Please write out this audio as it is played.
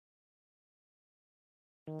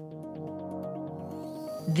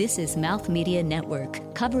This is Mouth Media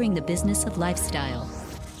Network, covering the business of lifestyle.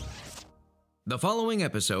 The following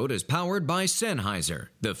episode is powered by Sennheiser,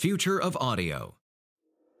 the future of audio.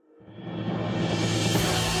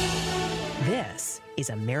 This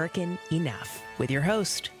is American Enough with your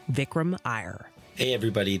host, Vikram Iyer. Hey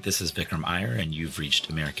everybody, this is Vikram Iyer, and you've reached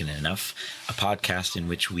American Enough, a podcast in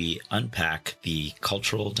which we unpack the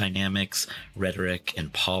cultural dynamics, rhetoric,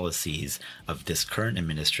 and policies of this current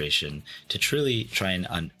administration to truly try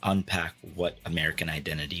and unpack what American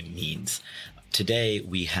identity means. Today,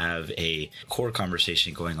 we have a core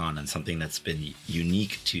conversation going on something that's been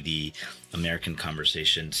unique to the American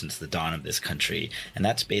conversation since the dawn of this country. And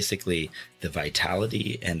that's basically the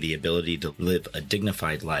vitality and the ability to live a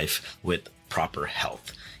dignified life with proper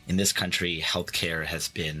health. In this country, healthcare has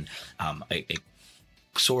been a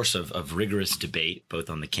source of rigorous debate, both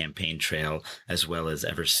on the campaign trail as well as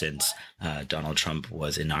ever since Donald Trump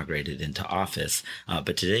was inaugurated into office.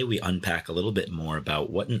 But today we unpack a little bit more about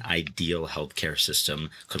what an ideal healthcare system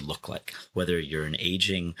could look like, whether you're an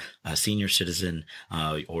aging senior citizen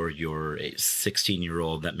or you're a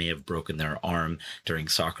 16-year-old that may have broken their arm during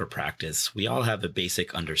soccer practice. We all have a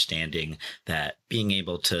basic understanding that being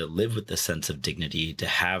able to live with the sense of dignity, to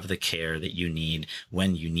have the care that you need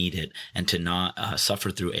when you need it, and to not suffer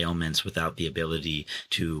through ailments without the ability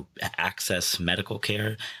to access medical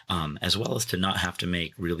care, as well as to not have to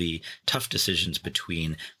make really tough decisions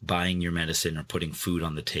between buying your medicine or putting food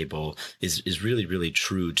on the table is really, really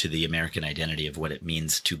true to the American identity of what it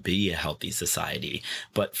means to be a healthy society.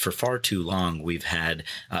 But for far too long, we've had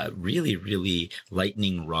really, really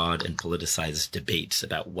lightning rod and politicized debates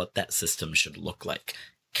about what that system should look like.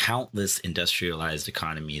 Countless industrialized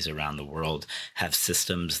economies around the world have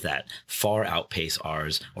systems that far outpace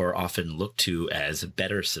ours or often looked to as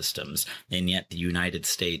better systems. And yet the United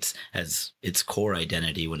States, as its core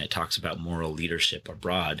identity when it talks about moral leadership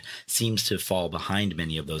abroad, seems to fall behind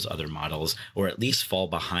many of those other models, or at least fall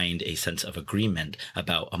behind a sense of agreement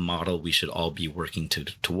about a model we should all be working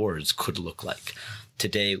towards could look like.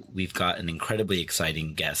 Today, we've got an incredibly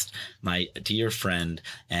exciting guest, my dear friend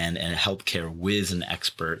and healthcare whiz and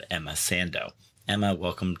expert, Emma Sando. Emma,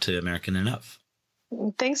 welcome to American Enough.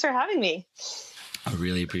 Thanks for having me. I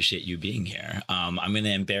really appreciate you being here. I'm going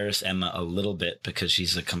to embarrass Emma a little bit because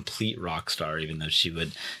she's a complete rock star, even though she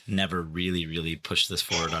would never really, really push this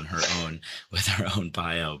forward on her own with her own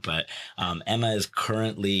bio. But Emma is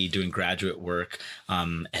currently doing graduate work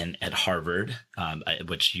and at Harvard,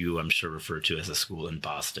 which you, I'm sure, refer to as a school in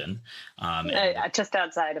Boston. Just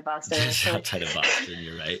outside of Boston. Just outside of Boston,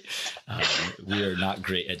 you're right. We are not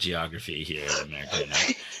great at geography here at American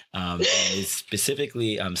Enough. And is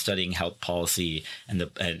specifically studying health policy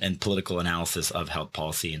and political analysis of health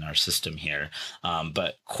policy in our system here.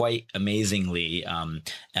 But quite amazingly,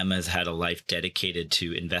 Emma's had a life dedicated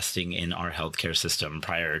to investing in our healthcare system.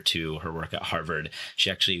 Prior to her work at Harvard,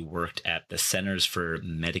 she actually worked at the Centers for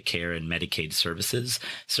Medicare and Medicaid Services,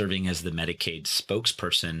 serving as the Medicaid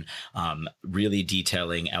spokesperson, really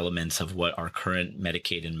detailing elements of what our current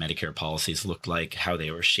Medicaid and Medicare policies looked like, how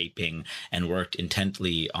they were shaping, and worked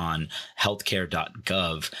intently on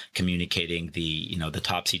healthcare.gov, communicating the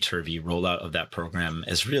topsy-turvy rollout of that program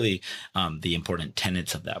as really the important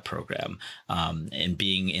tenets of that program. And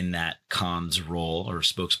being in that comms role or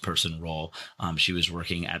spokesperson role, she was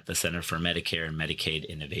working at the Center for Medicare and Medicaid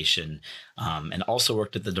Innovation, and also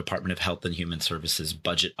worked at the Department of Health and Human Services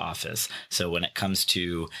Budget Office. So when it comes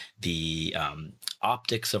to the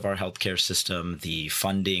optics of our healthcare system, the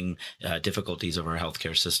funding difficulties of our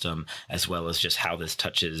healthcare system, as well as just how this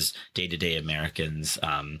touches day-to-day Americans,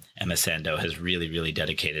 Emma Sando has really, really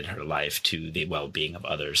dedicated her life to the well-being of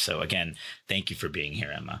others. So again, thank you for being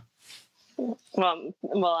here, Emma. Well,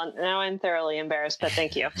 now I'm thoroughly embarrassed, but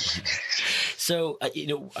thank you. So,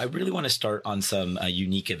 I really want to start on some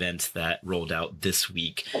unique events that rolled out this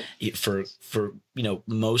week. For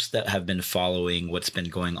most that have been following what's been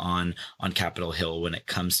going on Capitol Hill when it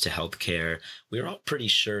comes to healthcare, we're all pretty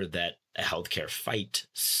sure that a healthcare fight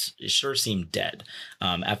sure seemed dead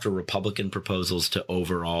after Republican proposals to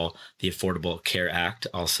overhaul the Affordable Care Act,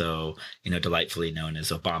 also delightfully known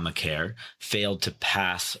as Obamacare, failed to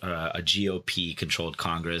pass a GOP-controlled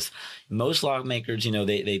Congress. Most lawmakers,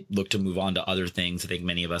 they look to move on to other things. I think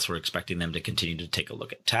many of us were expecting them to continue to take a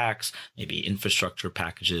look at tax, maybe infrastructure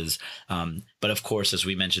packages. But of course, as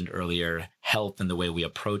we mentioned earlier, health and the way we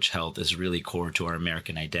approach health is really core to our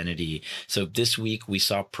American identity. So this week we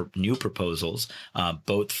saw new proposals,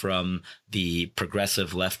 both from the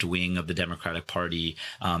progressive left wing of the Democratic Party,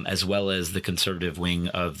 as well as the conservative wing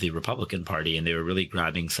of the Republican Party. And they were really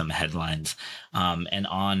grabbing some headlines. And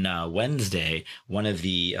on Wednesday, one of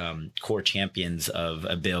the core champions of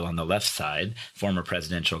a bill on the left side, former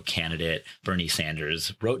presidential candidate Bernie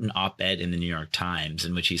Sanders, wrote an op-ed in the New York Times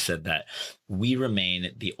in which he said that we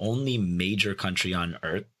remain the only major country on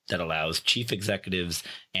earth that allows chief executives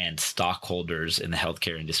and stockholders in the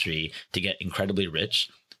healthcare industry to get incredibly rich,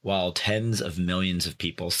 while tens of millions of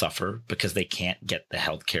people suffer because they can't get the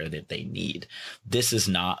healthcare that they need. This is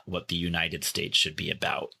not what the United States should be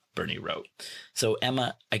about, Bernie wrote. So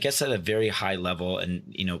Emma, I guess at a very high level,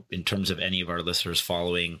 and in terms of any of our listeners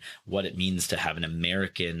following what it means to have an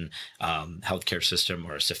American healthcare system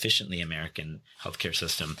or a sufficiently American healthcare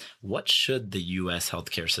system, what should the U.S.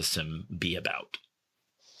 healthcare system be about?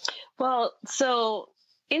 Well, so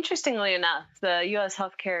interestingly enough, the U.S.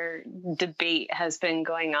 healthcare debate has been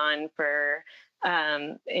going on for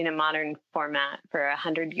in a modern format for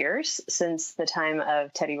 100 years, since the time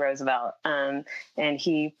of Teddy Roosevelt. And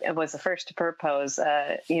he was the first to propose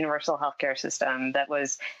a universal healthcare system that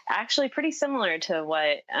was actually pretty similar to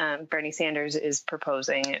what Bernie Sanders is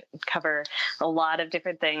proposing. It would cover a lot of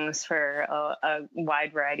different things for a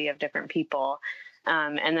wide variety of different people.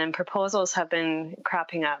 And then proposals have been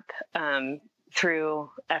cropping up through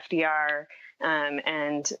FDR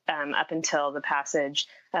and up until the passage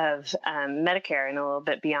of Medicare and a little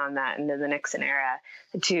bit beyond that into the Nixon era,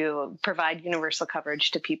 to provide universal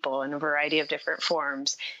coverage to people in a variety of different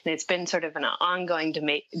forms. And it's been sort of an ongoing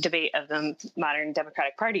debate of the modern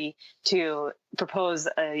Democratic Party to propose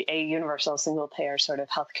a universal single-payer sort of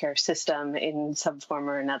healthcare system in some form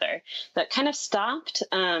or another. That kind of stopped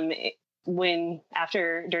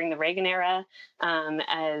during the Reagan era,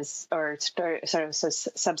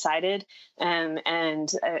 subsided,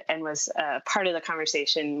 and was part of the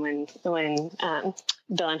conversation when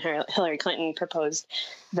Bill and Hillary Clinton proposed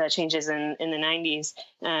the changes in the 90s.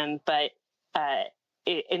 But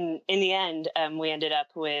in the end, we ended up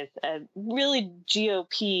with a really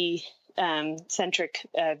GOP centric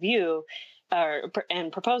view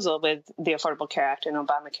and proposal with the Affordable Care Act and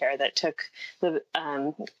Obamacare that took the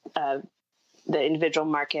individual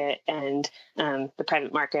market and the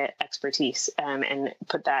private market expertise and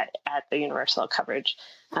put that at the universal coverage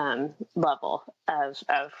level of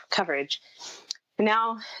coverage.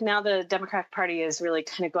 Now the Democratic Party is really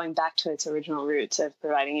kind of going back to its original roots of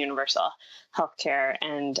providing universal health care,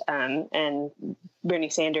 and Bernie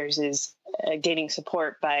Sanders is gaining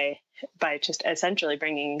support by just essentially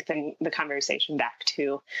bringing the conversation back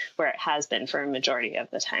to where it has been for a majority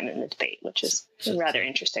of the time in the debate, which is rather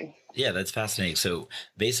interesting. Yeah, that's fascinating. So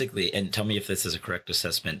basically, and tell me if this is a correct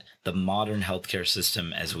assessment, the modern healthcare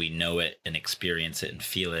system as we know it and experience it and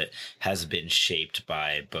feel it has been shaped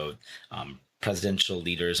by both presidential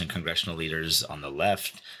leaders and congressional leaders on the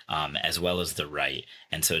left, as well as the right.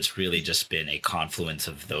 And so it's really just been a confluence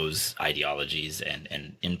of those ideologies and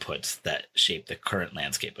inputs that shape the current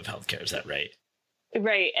landscape of healthcare. Is that right?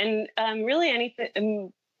 Right. And really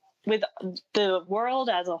anything with the world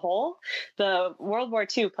as a whole, the World War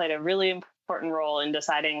II played a really important role in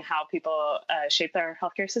deciding how people shape their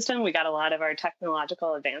healthcare system. We got a lot of our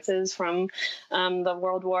technological advances from the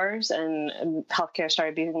world wars, and healthcare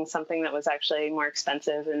started being something that was actually more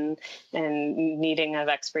expensive and needing of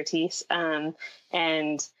expertise. How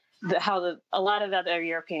a lot of other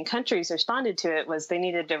European countries responded to it was they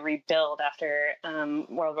needed to rebuild after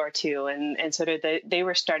World War II. And so they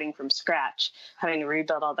were starting from scratch, having to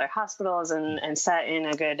rebuild all their hospitals and set in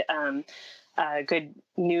a good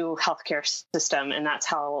new healthcare system. And that's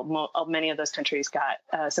how many of those countries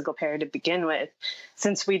got single payer to begin with.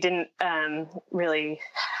 Since we didn't really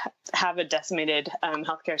have a decimated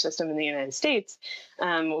healthcare system in the United States,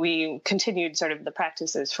 we continued sort of the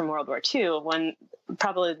practices from World War II.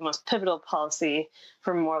 Probably the most pivotal policy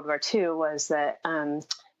from World War II was that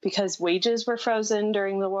because wages were frozen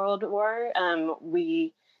during the World War,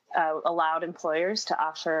 we allowed employers to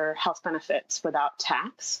offer health benefits without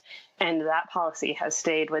tax. And that policy has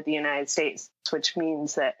stayed with the United States, which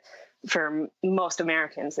means that for most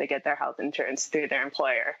Americans, they get their health insurance through their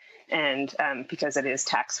employer, and because it is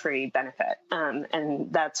tax-free benefit.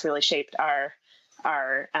 And that's really shaped our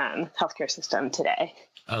healthcare system today.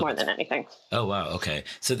 More than anything. Oh, wow. Okay.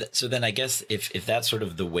 So then I guess if that's sort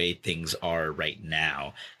of the way things are right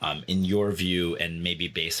now, in your view, and maybe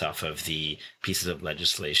based off of the pieces of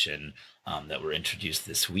legislation that were introduced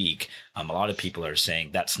this week, a lot of people are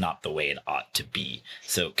saying that's not the way it ought to be.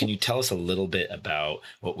 So can you tell us a little bit about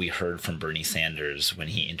what we heard from Bernie Sanders when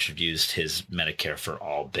he introduced his Medicare for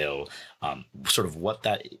All bill, sort of what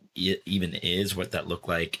that even is, what that looked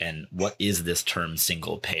like, and what is this term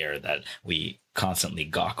single payer that we constantly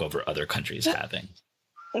gawk over other countries having?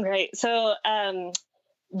 Right. So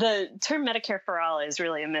the term Medicare for All is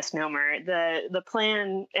really a misnomer. The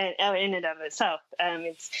plan in and of itself,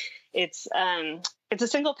 it's a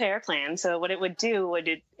single payer plan. So what it would do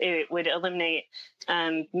it would eliminate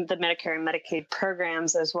the Medicare and Medicaid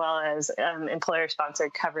programs as well as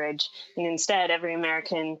employer-sponsored coverage, and instead every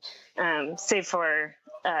American, save for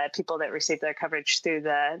people that receive their coverage through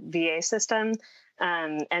the VA system,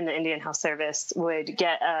 and the Indian Health Service, would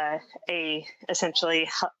get essentially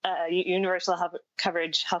a universal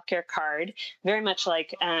coverage healthcare card, very much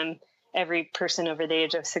like every person over the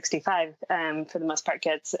age of 65, for the most part,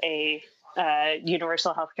 gets a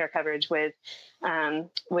universal healthcare coverage with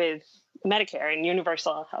Medicare. And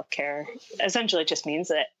universal healthcare essentially just means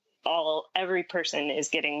that every person is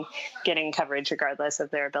getting coverage regardless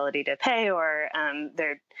of their ability to pay or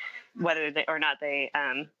whether they or not they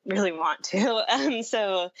really want to.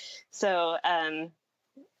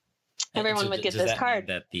 Everyone would get this card.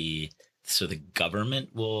 That the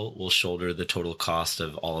government will shoulder the total cost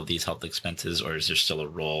of all of these health expenses, or is there still a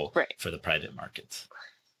role for the private markets?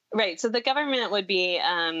 Right. So the government would be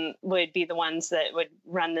the ones that would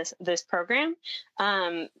run this program,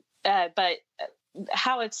 but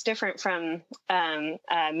how it's different from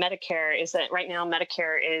Medicare is that right now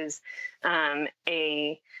Medicare is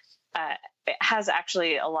it has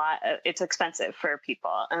actually it's expensive for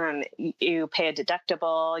people. You pay a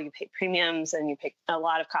deductible, you pay premiums, and you pay a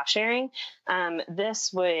lot of cost sharing.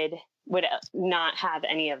 This would not have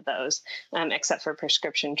any of those except for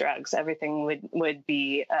prescription drugs. Everything would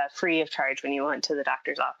be free of charge when you went to the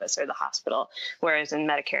doctor's office or the hospital, whereas in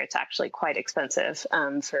Medicare, it's actually quite expensive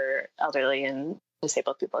for elderly and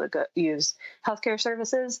disabled people to go use healthcare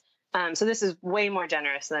services. So this is way more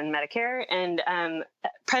generous than Medicare, and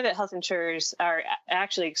private health insurers are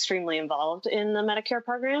actually extremely involved in the Medicare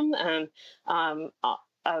program.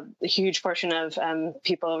 A huge portion of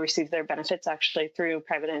people receive their benefits actually through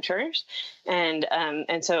private insurers, and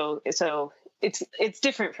so it's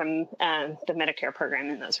different from the Medicare program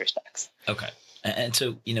in those respects. Okay. And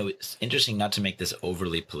so, it's interesting not to make this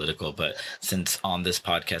overly political, but since on this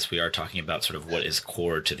podcast we are talking about sort of what is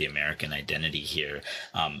core to the American identity here,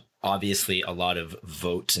 obviously a lot of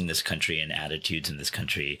votes in this country and attitudes in this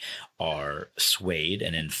country are swayed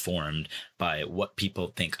and informed by what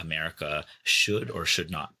people think America should or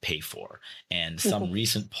should not pay for. And some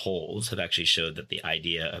recent polls have actually showed that the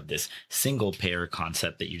idea of this single payer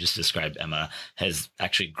concept that you just described, Emma, has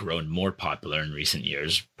actually grown more popular in recent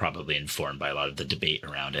years, probably informed by a lot of the debate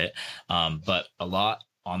around it. But a lot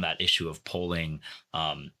on that issue of polling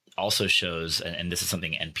also shows, and this is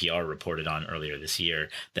something NPR reported on earlier this year,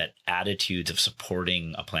 that attitudes of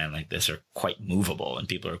supporting a plan like this are quite movable and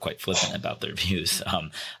people are quite flippant about their views.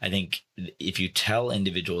 I think if you tell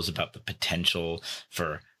individuals about the potential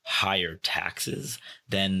for higher taxes,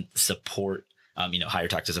 then support higher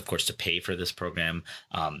taxes, of course, to pay for this program,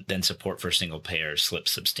 then support for single payer slips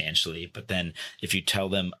substantially. But then if you tell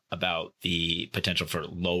them about the potential for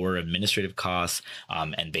lower administrative costs,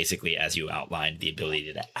 and basically, as you outlined, the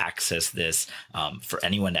ability to access this, for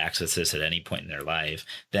anyone to access this at any point in their life,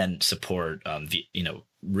 then support,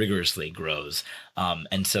 rigorously grows.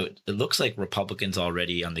 And so it looks like Republicans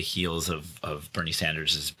already on the heels of Bernie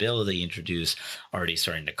Sanders' bill they introduced, already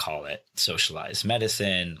starting to call it socialized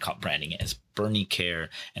medicine, branding it as Bernie Care,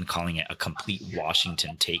 and calling it a complete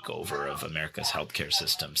Washington takeover of America's healthcare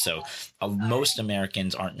system. So most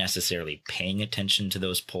Americans aren't necessarily paying attention to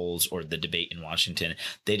those polls or the debate in Washington.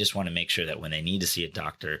 They just want to make sure that when they need to see a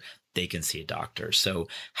doctor, they can see a doctor. So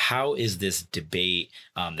how is this debate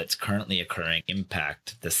that's currently occurring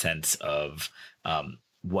impact the sense of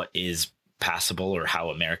what is passable or how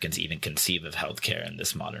Americans even conceive of healthcare in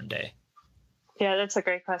this modern day? Yeah, that's a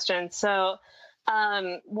great question. So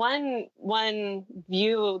one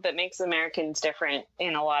view that makes Americans different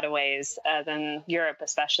in a lot of ways than Europe,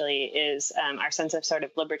 especially, is our sense of sort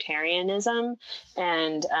of libertarianism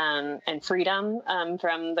and freedom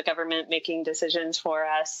from the government making decisions for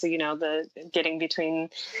us. The getting between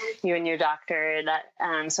you and your doctor,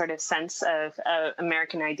 that sort of sense of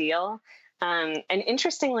American ideal. And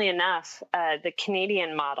interestingly enough, the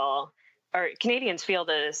Canadian model, or Canadians feel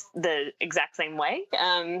the exact same way.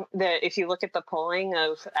 If you look at the polling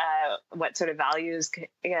of what sort of values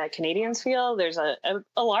Canadians feel, there's a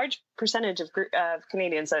large percentage of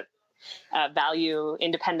Canadians that value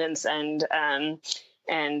independence and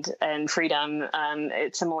freedom.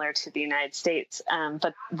 It's similar to the United States,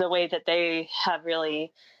 but the way that they have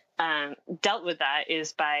really dealt with that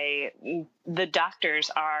is by the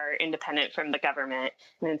doctors are independent from the government,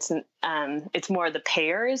 and it's more the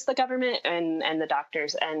payer is the government, and the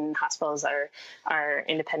doctors and hospitals are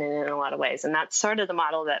independent in a lot of ways, and that's sort of the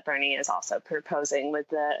model that Bernie is also proposing with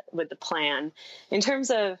the plan. In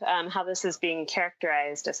terms of how this is being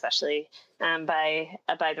characterized, especially by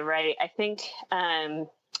the right, I think. And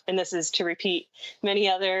this is to repeat many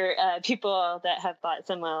other people that have thought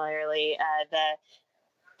similarly.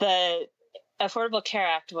 The Affordable Care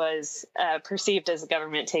Act was perceived as a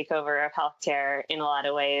government takeover of healthcare in a lot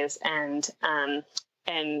of ways, and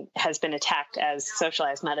has been attacked as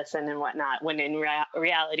socialized medicine and whatnot, when in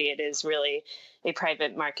reality it is really a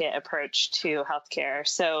private market approach to healthcare.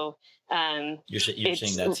 So you're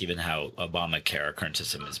saying that's even how Obamacare, our current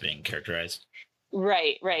system, is being characterized?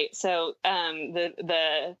 Right. So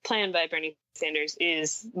the plan by Bernie Sanders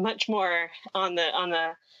is much more on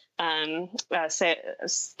the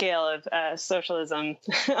scale of socialism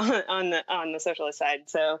on the socialist side.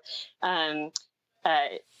 So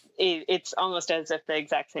it's almost as if the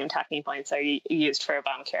exact same talking points are used for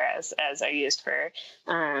Obamacare as are used for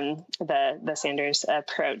the Sanders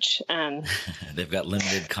approach. They've got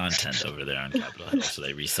limited content over there on Capitol Hill, so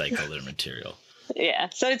they recycle their material. Yeah,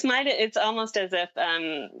 so it's almost as if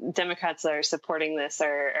Democrats are supporting this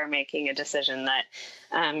or are making a decision that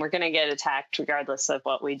we're going to get attacked regardless of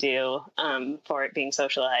what we do for it being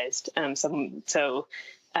socialized. So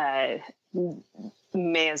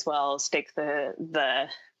may as well stake the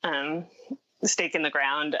stake in the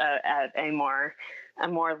ground at a more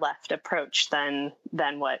left approach than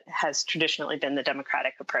what has traditionally been the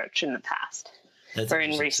Democratic approach in the past or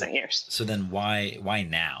in recent years. So then why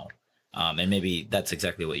now? And maybe that's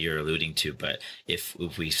exactly what you're alluding to. But if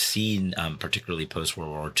we've seen, particularly post-World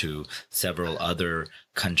War II, several other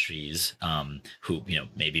countries who,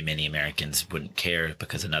 maybe many Americans wouldn't care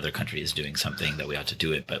because another country is doing something that we ought to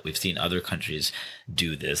do it. But we've seen other countries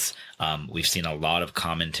do this. We've seen a lot of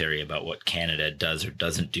commentary about what Canada does or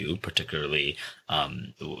doesn't do, particularly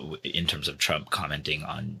in terms of Trump commenting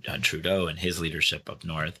on Trudeau and his leadership up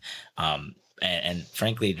north. And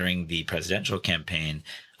frankly, during the presidential campaign,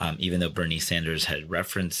 even though Bernie Sanders had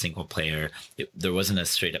referenced single payer, there wasn't a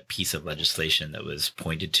straight up piece of legislation that was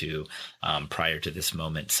pointed to prior to this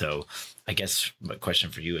moment. So I guess my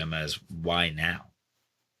question for you, Emma, is why now?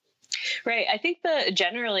 Right. I think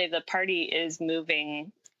generally the party is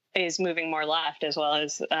moving more left, as well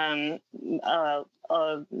as a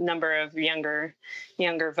number of younger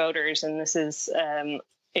voters. And this is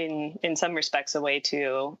in some respects a way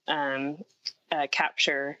to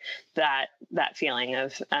capture that feeling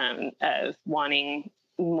of wanting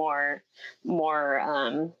more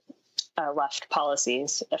left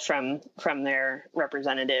policies from their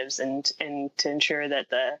representatives, and to ensure that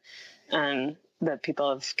the people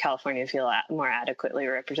of California feel more adequately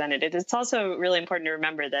represented. It's also really important to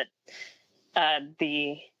remember that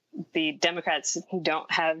the Democrats don't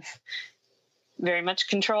have very much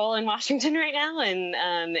control in Washington right now,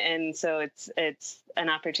 and so it's an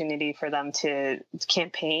opportunity for them to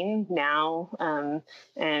campaign now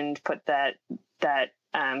and put that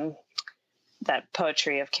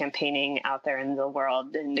poetry of campaigning out there in the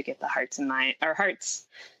world, and to get the hearts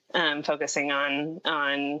focusing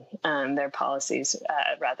on their policies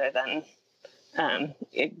rather than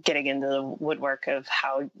getting into the woodwork of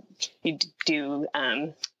how you do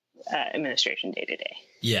administration day to day.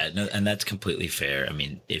 Yeah, no, and that's completely fair. I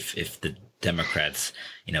mean, if the Democrats,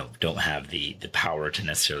 don't have the power to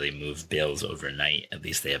necessarily move bills overnight, at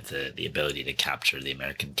least they have the ability to capture the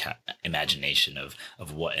American imagination of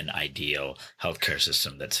what an ideal healthcare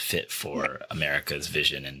system that's fit for America's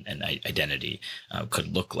vision and identity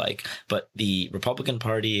could look like. But the Republican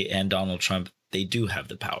Party and Donald Trump, they do have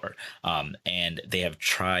the power, and they have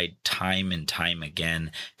tried time and time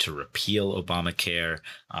again to repeal Obamacare.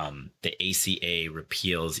 The ACA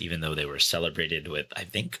repeals, even though they were celebrated with, I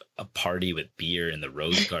think, a party with beer in the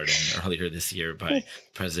Rose Garden earlier this year by the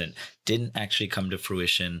president, didn't actually come to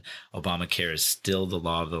fruition. Obamacare is still the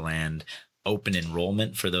law of the land. Open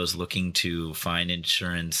enrollment for those looking to find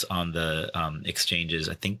insurance on the exchanges,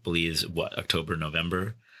 I think, believes October,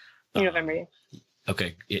 November? November 8th.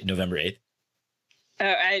 Okay, November 8th. Oh,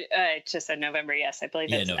 I just said November. Yes, I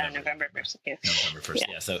believe it's November 1st. Yeah. November 1st.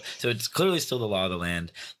 Yeah. So it's clearly still the law of the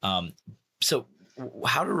land. So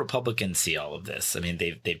how do Republicans see all of this? I mean,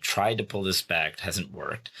 they've tried to pull this back, hasn't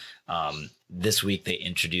worked. This week they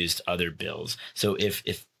introduced other bills. So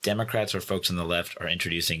if Democrats or folks on the left are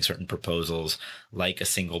introducing certain proposals like a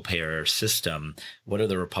single payer system, what are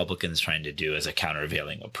the Republicans trying to do as a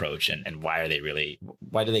countervailing approach? And why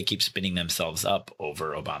do they keep spinning themselves up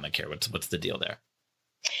over Obamacare? What's the deal there?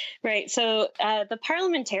 Right. So the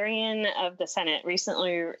parliamentarian of the Senate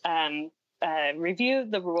recently reviewed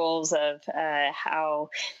the rules of how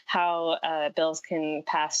bills can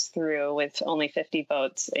pass through with only 50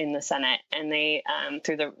 votes in the Senate, and they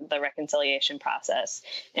through the reconciliation process.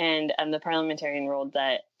 And the parliamentarian ruled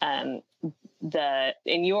that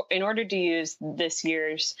in order to use this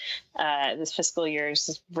fiscal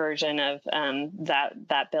year's version of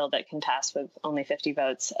that bill that can pass with only 50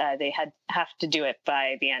 votes, they have to do it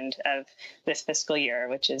by the end of this fiscal year,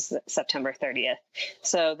 which is September 30th.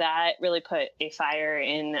 So that really put a fire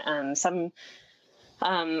in some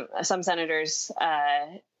senators'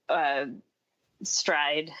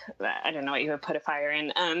 stride. I don't know what you would put a fire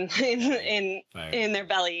in their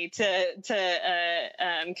belly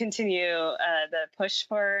to continue the push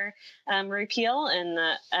for repeal. And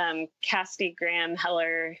the Cassidy Graham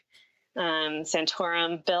Heller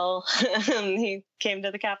Santorum bill, he came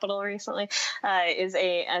to the Capitol recently, is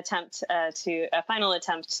a final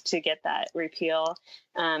attempt to get that repeal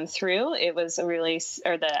through. It was released,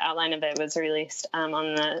 or the outline of it was released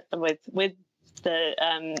with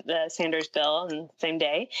the Sanders bill on the same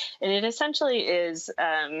day, and it essentially is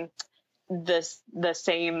the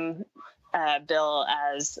same bill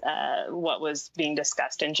as what was being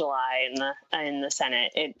discussed in July in the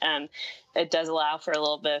Senate. It does allow for a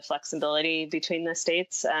little bit of flexibility between the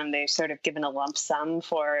states. They've sort of given a lump sum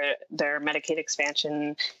for their Medicaid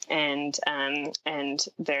expansion and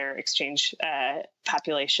their exchange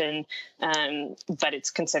population, but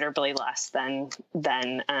it's considerably less than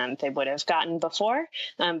they would have gotten before.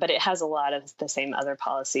 But it has a lot of the same other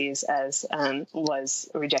policies as was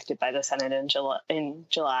rejected by the Senate in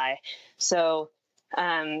July. So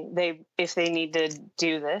if they need to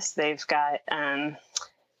do this, they've got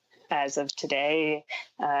as of today,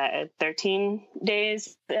 13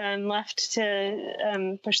 days left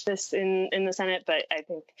to push this in the Senate, but I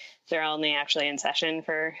think they're only actually in session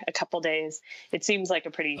for a couple days. It seems like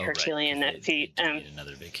a pretty Herculean feat. They need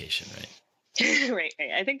another vacation, right? Right.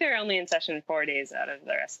 I think they're only in session 4 days out of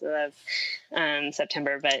the rest of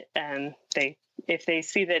September, but if they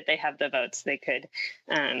see that they have the votes, they could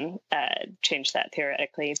change that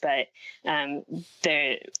theoretically. But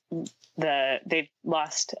they've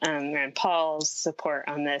lost Rand Paul's support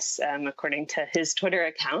on this, according to his Twitter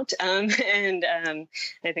account. And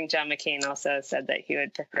I think John McCain also said that he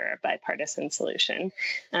would prefer a bipartisan solution.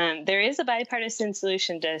 There is a bipartisan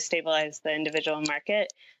solution to stabilize the individual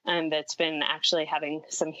market that's been actually having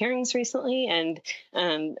some hearings recently, and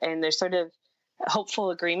there's sort of hopeful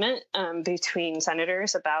agreement between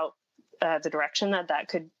senators about the direction that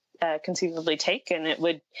could conceivably take, and it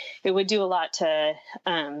would do a lot to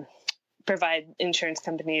provide insurance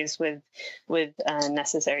companies with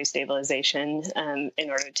necessary stabilization in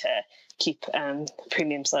order to keep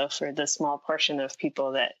premiums low for the small portion of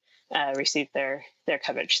people that receive their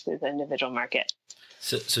coverage through the individual market.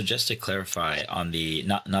 So just to clarify on the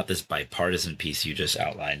not this bipartisan piece you just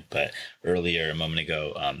outlined, but earlier a moment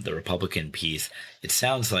ago, the Republican piece, it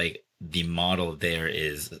sounds like the model there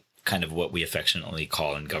is kind of what we affectionately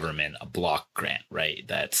call in government a block grant, right?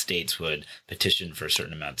 That states would petition for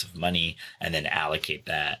certain amounts of money and then allocate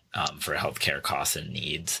that for healthcare costs and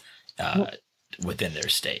needs within their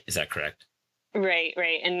state. Is that correct? Right.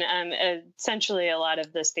 And essentially a lot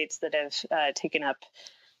of the states that have taken up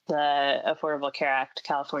the Affordable Care Act,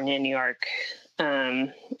 California, New York,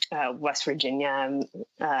 West Virginia,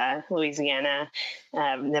 Louisiana,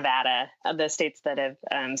 Nevada, the states that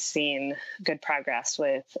have seen good progress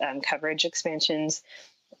with coverage expansions,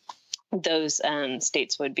 those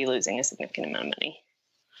states would be losing a significant amount of money.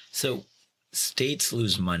 So states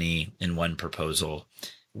lose money in one proposal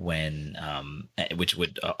when which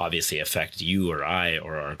would obviously affect you or I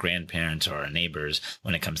or our grandparents or our neighbors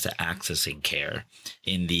when it comes to accessing care.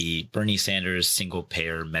 In the Bernie Sanders single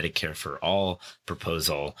payer Medicare for all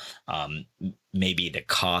proposal, maybe the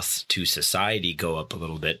costs to society go up a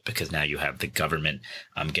little bit because now you have the government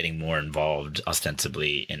getting more involved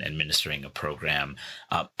ostensibly in administering a program.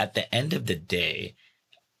 At the end of the day,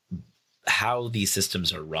 how these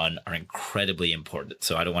systems are run are incredibly important.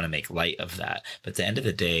 So I don't want to make light of that. But at the end of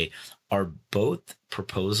the day, are both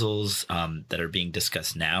proposals that are being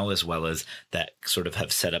discussed now, as well as that sort of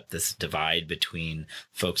have set up this divide between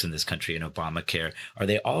folks in this country and Obamacare, are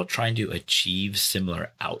they all trying to achieve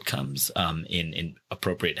similar outcomes in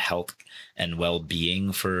appropriate health and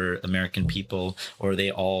well-being for American people? Or are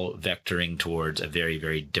they all vectoring towards a very,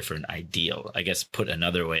 very different ideal? I guess put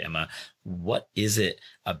another way, Emma, what is it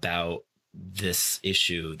about this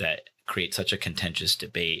issue that create such a contentious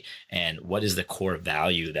debate, and what is the core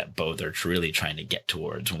value that both are really trying to get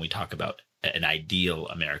towards when we talk about an ideal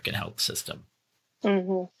American health system?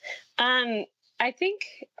 Mm-hmm. I think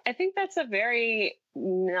that's a very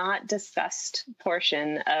not discussed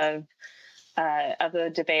portion of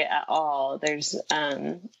the debate at all. There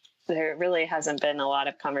really hasn't been a lot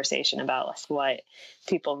of conversation about what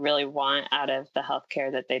people really want out of the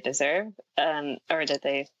healthcare that they deserve, or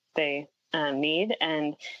that they need.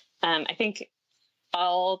 And I think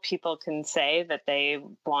all people can say that they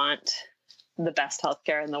want the best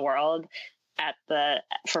healthcare in the world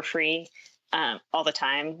for free all the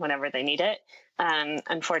time, whenever they need it.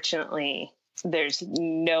 Unfortunately, there's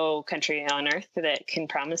no country on earth that can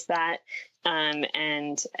promise that. But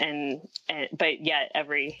yet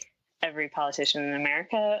every politician in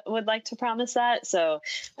America would like to promise that. So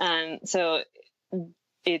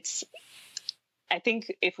I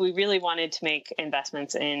think if we really wanted to make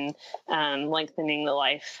investments in lengthening the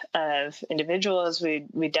life of individuals,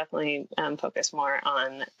 we definitely focus more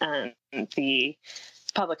on the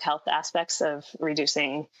public health aspects of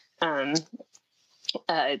reducing,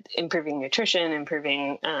 improving nutrition,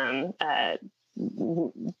 improving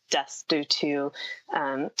deaths due to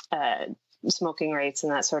smoking rates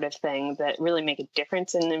and that sort of thing, that really make a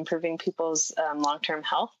difference in improving people's long-term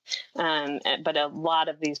health. But a lot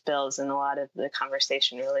of these bills and a lot of the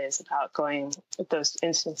conversation really is about going with those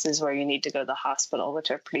instances where you need to go to the hospital, which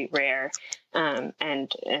are pretty rare, and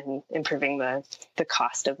improving the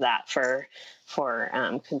cost of that for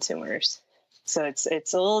consumers. So it's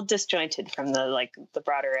a little disjointed from the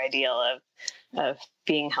broader ideal of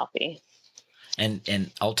being healthy. And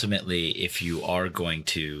ultimately, if you are going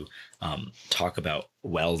to talk about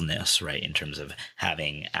wellness, right, in terms of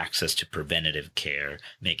having access to preventative care,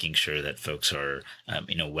 making sure that folks are,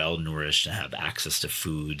 well nourished and have access to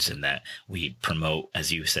foods, and that we promote,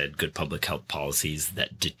 as you said, good public health policies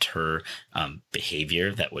that deter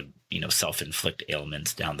behavior that would, self-inflict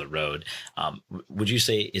ailments down the road. Would you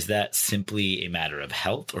say, is that simply a matter of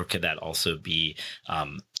health, or could that also be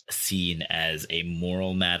seen as a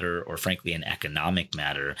moral matter, or frankly an economic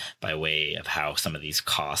matter, by way of how some of these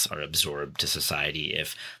costs are absorbed to society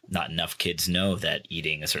if not enough kids know that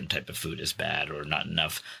eating a certain type of food is bad, or not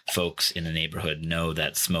enough folks in the neighborhood know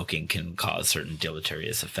that smoking can cause certain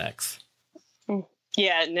deleterious effects?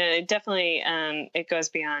 Yeah, no, it definitely, it goes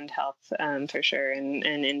beyond health, for sure, and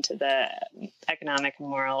into the economic and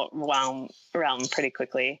moral realm pretty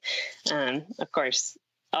quickly. Of course,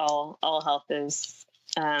 all health is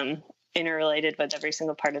interrelated with every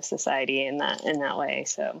single part of society in that way.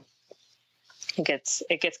 So it gets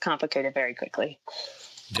complicated very quickly.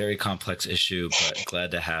 Very complex issue, but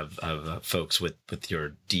glad to have folks with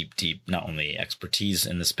your deep, not only expertise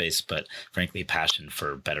in the space, but frankly, passion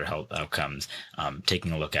for better health outcomes,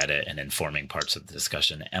 taking a look at it and informing parts of the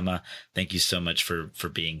discussion. Emma, thank you so much for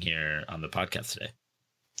being here on the podcast today.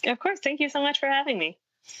 Of course. Thank you so much for having me.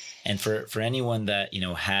 And for anyone that,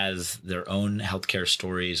 has their own healthcare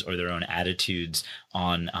stories or their own attitudes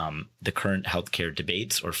on the current healthcare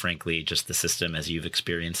debates, or frankly, just the system as you've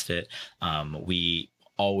experienced it, we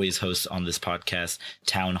always host on this podcast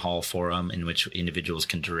town hall forum in which individuals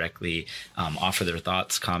can directly offer their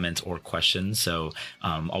thoughts, comments, or questions. So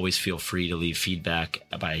always feel free to leave feedback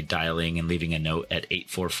by dialing and leaving a note at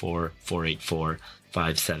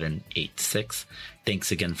 844-484-5786.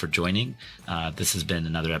 Thanks again for joining. This has been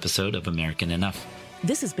another episode of American Enough.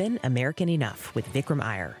 This has been American Enough with Vikram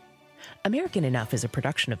Iyer. American Enough is a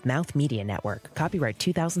production of Mouth Media Network, copyright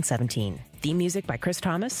 2017. Theme music by Chris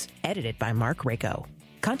Thomas, edited by Mark Rako.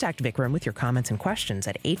 Contact Vikram with your comments and questions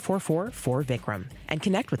at 844-4Vikram, and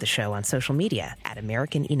connect with the show on social media at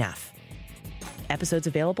American Enough. Episodes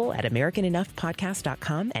available at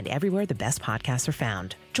AmericanEnoughPodcast.com and everywhere the best podcasts are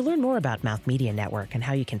found. To learn more about Mouth Media Network and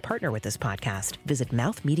how you can partner with this podcast, visit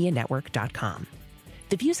mouthmedianetwork.com.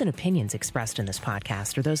 The views and opinions expressed in this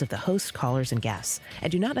podcast are those of the host, callers, and guests,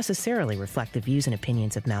 and do not necessarily reflect the views and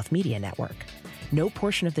opinions of Mouth Media Network. No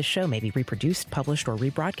portion of the show may be reproduced, published, or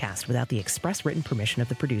rebroadcast without the express written permission of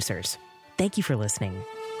the producers. Thank you for listening.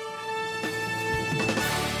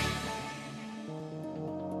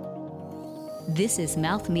 This is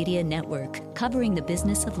Mouth Media Network, covering the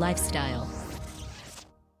business of lifestyle.